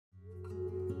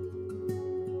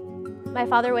My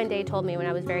father one day told me when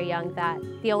I was very young that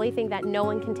the only thing that no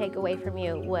one can take away from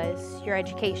you was your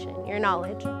education, your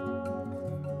knowledge.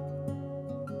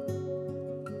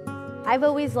 I've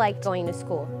always liked going to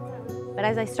school, but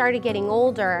as I started getting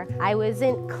older, I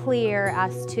wasn't clear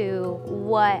as to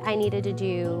what I needed to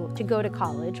do to go to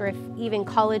college, or if even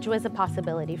college was a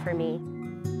possibility for me.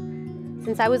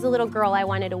 Since I was a little girl, I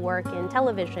wanted to work in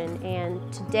television,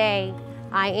 and today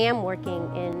I am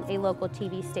working in a local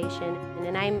TV station,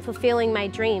 and I'm fulfilling my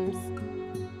dreams.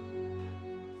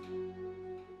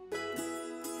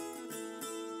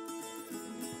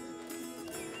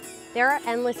 There are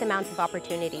endless amounts of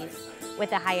opportunities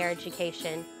with a higher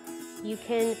education. You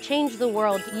can change the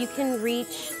world. You can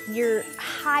reach your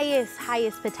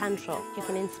highest potential. You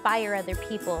can inspire other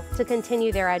people to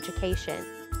continue their education.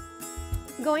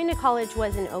 Going to college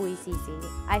wasn't always easy.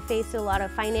 I faced a lot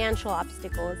of financial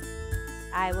obstacles.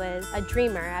 I was a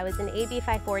dreamer. I was an AB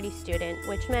 540 student,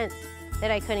 which meant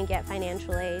that I couldn't get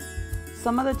financial aid.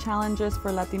 Some of the challenges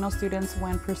for Latino students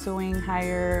when pursuing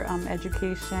higher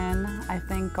education, I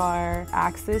think, are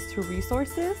access to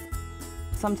resources.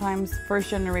 Sometimes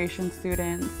first-generation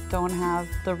students don't have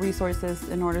the resources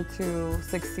in order to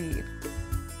succeed.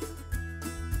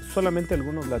 Solamente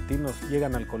algunos latinos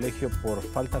llegan al colegio por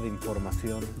falta de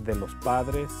información de los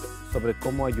padres sobre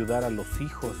cómo ayudar a los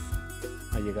hijos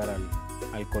a llegar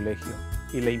al colegio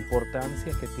y la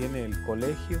importancia que tiene el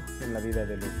colegio en la vida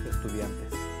de los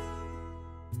estudiantes.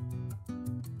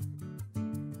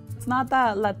 It's not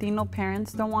that Latino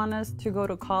parents don't want us to go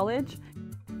to college,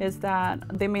 it's that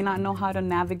they may not know how to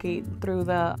navigate through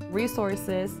the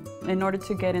resources in order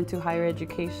to get into higher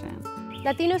education.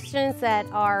 Latino students that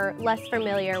are less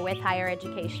familiar with higher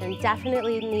education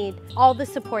definitely need all the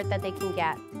support that they can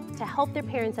get to help their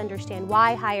parents understand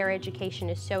why higher education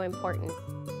is so important.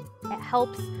 It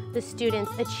helps the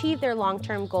students achieve their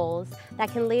long-term goals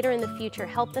that can later in the future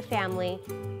help the family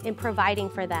in providing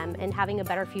for them and having a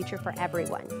better future for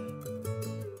everyone.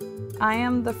 I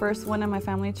am the first one in my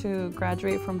family to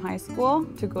graduate from high school,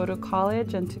 to go to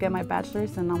college and to get my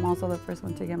bachelor's, and I'm also the first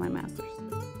one to get my master's.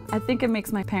 I think it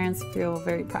makes my parents feel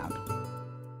very proud.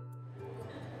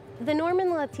 The norm in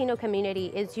the Latino community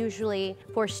is usually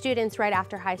for students right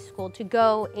after high school to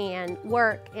go and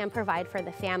work and provide for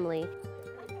the family.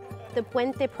 The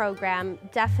Puente program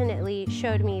definitely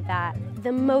showed me that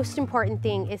the most important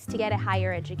thing is to get a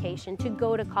higher education, to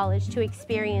go to college, to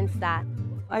experience that.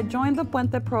 I joined the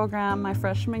Puente program my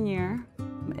freshman year.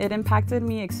 It impacted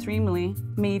me extremely,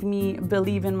 made me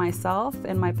believe in myself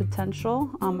and my potential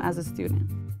as a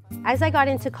student. As I got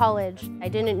into college, I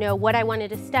didn't know what I wanted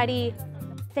to study.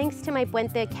 Thanks to my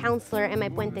Puente counselor and my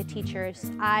Puente teachers,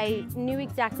 I knew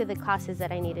exactly the classes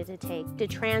that I needed to take to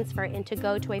transfer and to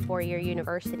go to a four-year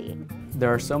university.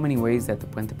 There are so many ways that the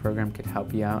Puente program could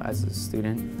help you out as a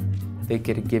student. They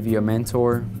could give you a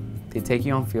mentor, they take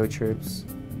you on field trips,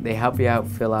 they help you out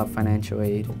fill out financial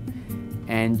aid,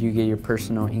 and you get your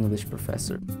personal English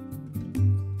professor.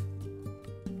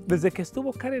 Desde que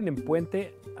estuvo Karen en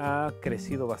Puente ha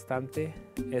crecido bastante,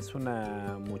 es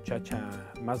una muchacha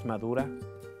más madura,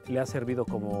 le ha servido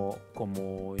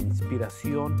como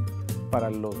inspiración para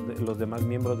los demás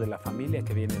miembros de la familia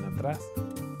que vienen atrás.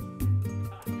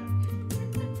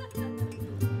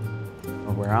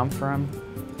 Where I'm from,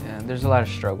 there's a lot of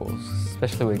struggles,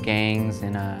 especially with gangs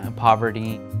and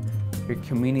poverty. Your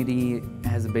community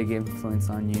has a big influence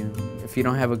on you. If you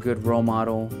don't have a good role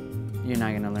model, you're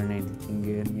not going to learn anything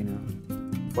good, you know.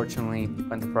 Fortunately,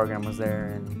 when the program was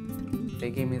there and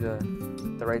they gave me the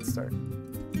right start.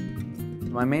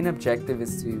 My main objective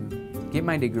is to get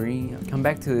my degree, come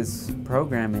back to this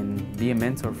program and be a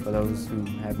mentor for those who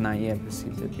have not yet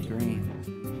received a degree.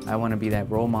 I want to be that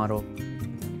role model.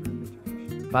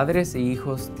 Padres y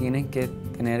hijos tienen que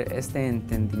tener este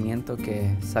entendimiento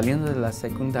que saliendo de la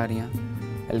secundaria,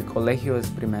 el colegio es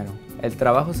primero. El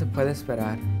trabajo se puede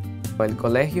esperar. El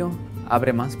colegio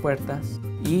abre más puertas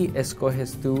y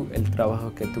escoges tú el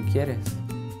trabajo que tú quieres.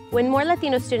 When more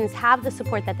Latino students have the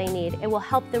support that they need, it will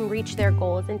help them reach their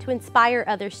goals and to inspire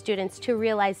other students to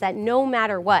realize that no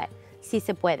matter what, sí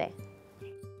se puede.